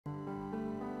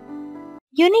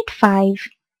Unit 5.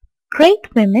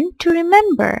 Great Women to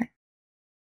Remember.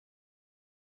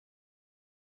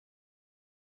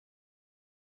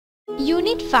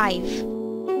 Unit 5.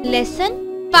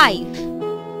 Lesson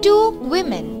 5. Two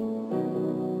Women.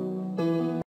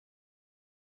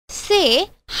 Say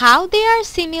how they are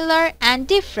similar and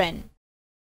different.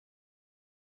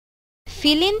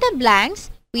 Fill in the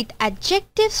blanks with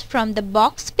adjectives from the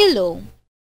box below.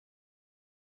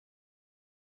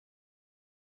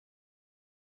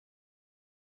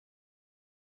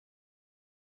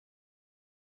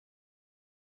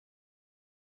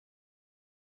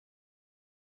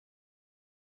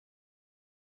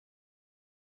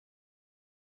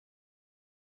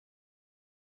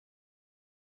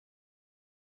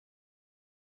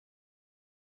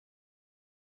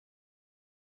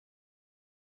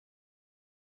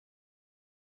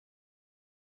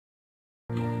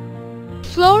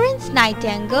 Florence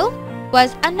Nightingale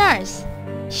was a nurse.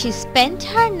 She spent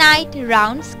her night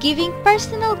rounds giving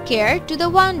personal care to the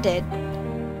wounded.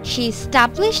 She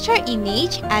established her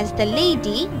image as the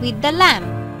lady with the lamp.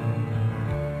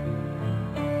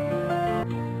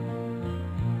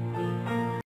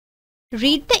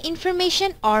 Read the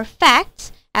information or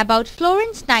facts about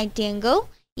Florence Nightingale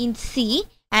in C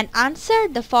and answer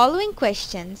the following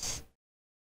questions.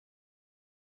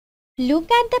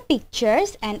 Look at the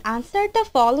pictures and answer the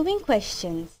following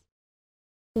questions.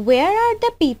 Where are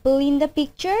the people in the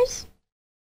pictures?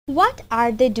 What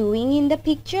are they doing in the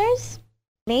pictures?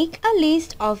 Make a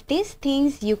list of these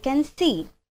things you can see.